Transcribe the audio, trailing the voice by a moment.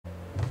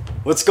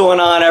What's going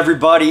on,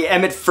 everybody?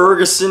 Emmett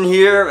Ferguson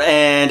here,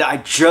 and I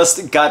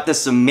just got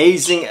this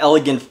amazing,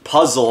 elegant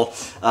puzzle.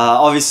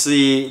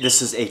 Obviously,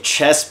 this is a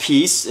chess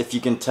piece. If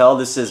you can tell,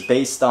 this is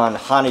based on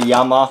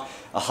HANAYAMA,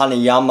 a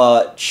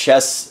HANAYAMA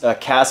chess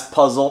cast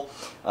puzzle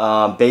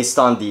based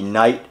on the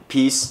knight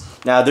piece.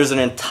 Now, there's an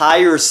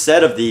entire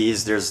set of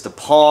these. There's the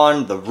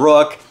pawn, the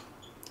rook,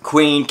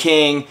 queen,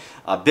 king,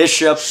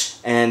 bishop,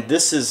 and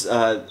this is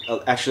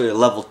actually a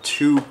level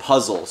 2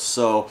 puzzle.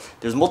 So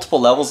there's multiple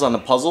levels on the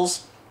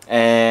puzzles,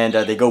 and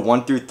they go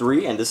 1 through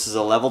 3, and this is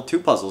a level 2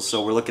 puzzle.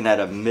 So we're looking at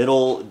a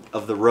middle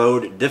of the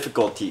road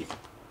difficulty.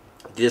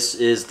 This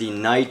is the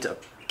knight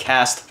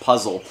cast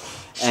puzzle,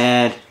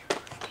 and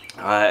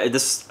I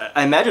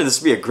imagine this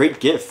would be a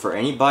great gift for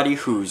anybody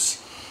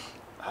who's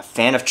a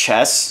fan of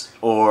chess,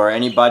 or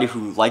anybody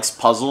who likes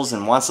puzzles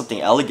and wants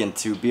something elegant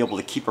to be able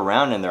to keep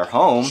around in their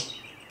home,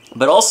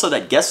 but also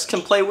that guests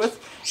can play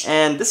with.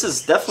 And this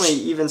is definitely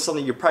even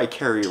something you probably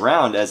carry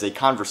around as a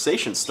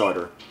conversation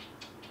starter.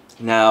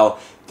 Now,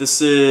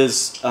 this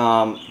is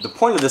the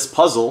point of this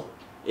puzzle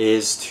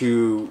is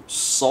to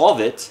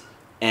solve it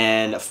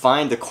and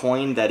find the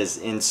coin that is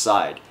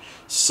inside.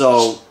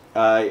 So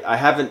I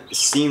haven't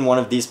seen one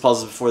of these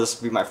puzzles before. This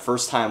will be my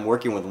first time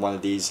working with one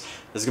of these.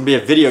 There's going to be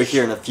a video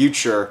here in the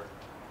future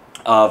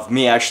of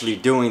me actually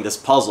doing this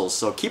puzzle,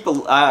 so keep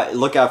a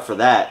lookout for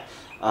that.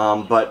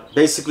 But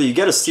basically, you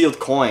get a sealed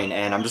coin,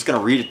 and I'm just going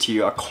to read it to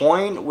you. A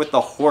coin with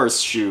a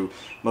horseshoe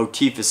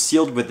motif is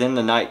sealed within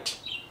the knight.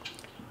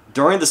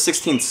 During the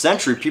 16th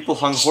century, people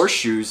hung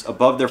horseshoes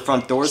above their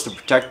front doors to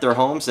protect their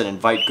homes and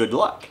invite good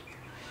luck.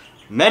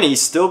 Many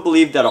still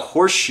believe that a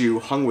horseshoe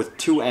hung with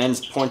 2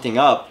 ends pointing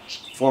up,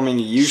 forming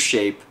a U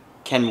shape,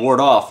 can ward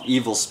off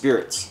evil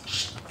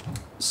spirits.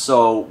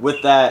 So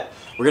with that,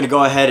 we're going to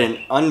go ahead and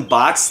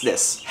unbox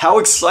this. How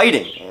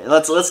exciting!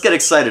 Let's get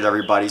excited,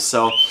 everybody.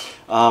 So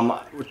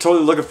we're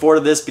totally looking forward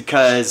to this,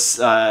 because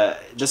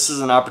this is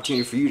an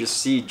opportunity for you to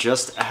see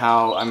just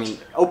how, I mean,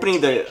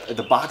 opening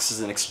the box is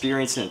an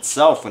experience in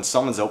itself when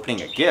someone's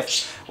opening a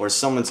gift, or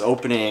someone's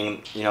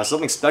opening, you know,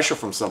 something special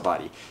from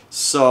somebody.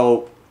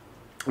 So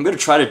I'm going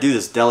to try to do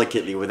this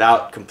delicately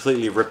without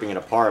completely ripping it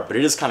apart, but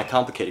it is kind of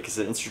complicated because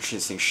it's an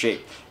interesting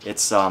shape.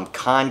 It's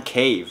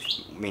concave,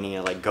 meaning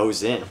it like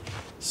goes in.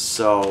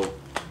 So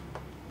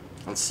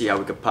let's see how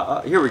we can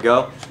pop. Here we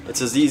go.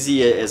 It's as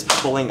easy as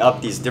pulling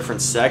up these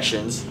different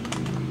sections.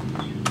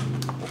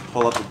 We'll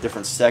pull up the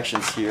different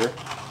sections here,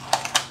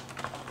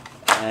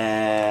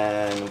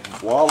 and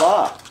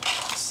voila!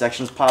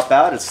 Sections pop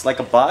out. It's like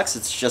a box.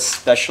 It's just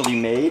specially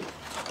made.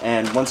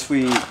 And once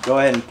we go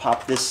ahead and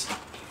pop this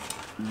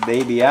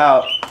baby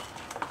out,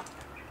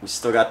 we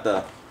still got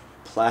the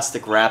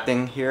plastic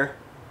wrapping here.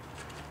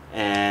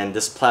 And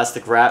this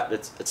plastic wrap,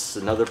 it's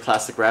another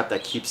plastic wrap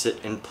that keeps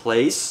it in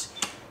place.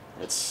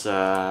 It's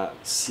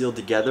sealed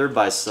together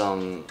by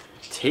some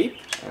tape,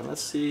 and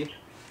let's see,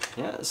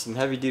 yeah, some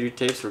heavy-duty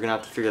tape, so we're gonna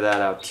have to figure that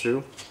out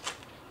too.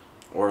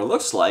 Or it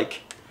looks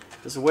like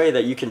there's a way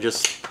that you can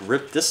just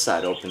rip this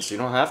side open, so you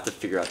don't have to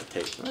figure out the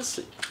tape. Let's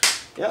see.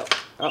 Yep.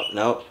 Oh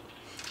no,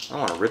 I don't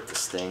want to rip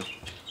this thing.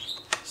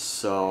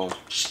 So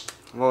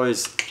I've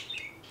always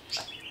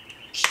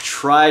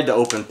tried to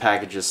open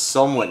packages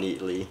somewhat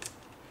neatly.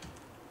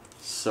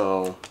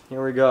 So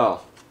here we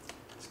go.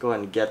 Let's go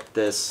ahead and get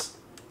this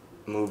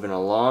moving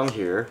along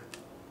here.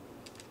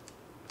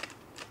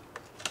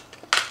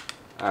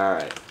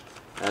 Alright,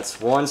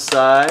 that's one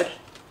side,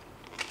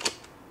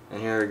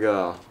 and here we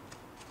go.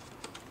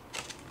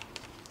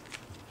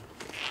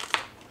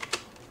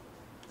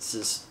 This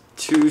is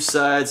 2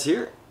 sides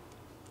here.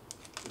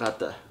 About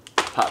to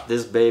pop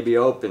this baby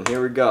open.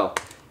 Here we go.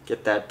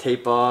 Get that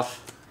tape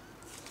off.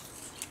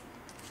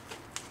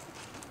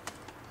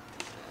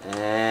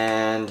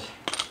 And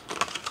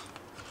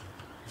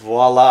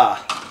voila!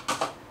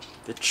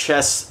 The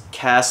chess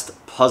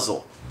cast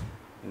puzzle.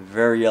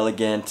 Very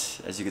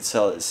elegant. As you can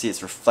see,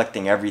 it's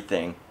reflecting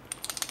everything.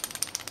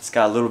 It's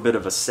got a little bit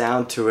of a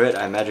sound to it,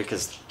 I imagine,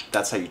 because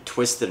that's how you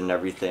twist it and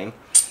everything.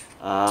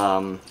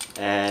 And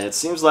it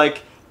seems like,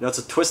 you know,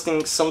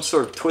 it's some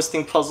sort of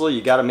twisting puzzle.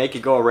 You got to make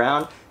it go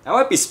around. I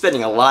might be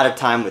spending a lot of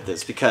time with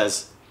this,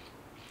 because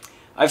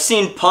I've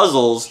seen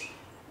puzzles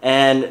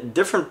and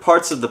different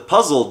parts of the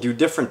puzzle do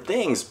different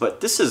things,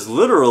 but this is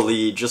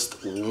literally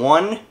just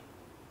one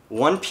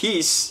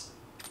piece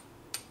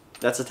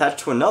that's attached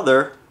to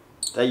another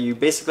that you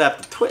basically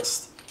have to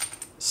twist.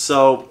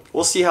 So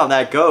we'll see how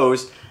that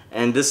goes.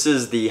 And this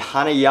is the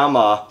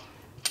HANAYAMA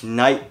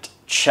Knight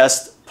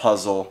Chess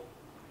Puzzle.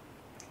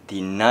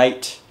 The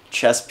Knight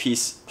Chess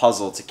Piece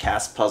Puzzle. It's a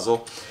cast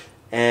puzzle.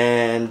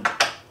 And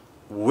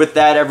with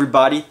that,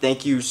 everybody,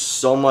 thank you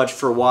so much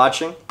for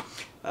watching.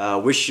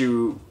 Wish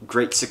you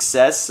great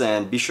success,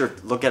 and be sure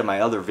to look at my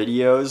other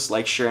videos.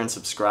 Like, share, and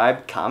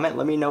subscribe. Comment,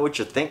 let me know what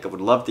you think. I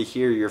would love to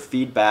hear your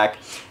feedback,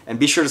 and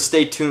be sure to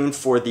stay tuned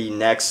for the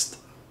next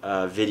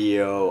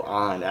video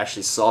on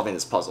actually solving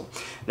this puzzle.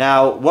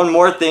 Now, one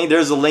more thing,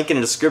 there's a link in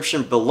the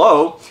description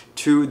below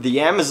to the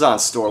Amazon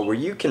store where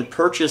you can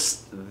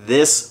purchase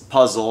this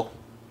puzzle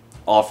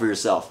all for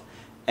yourself.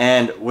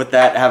 And with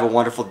that, have a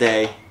wonderful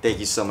day. Thank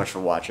you so much for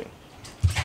watching.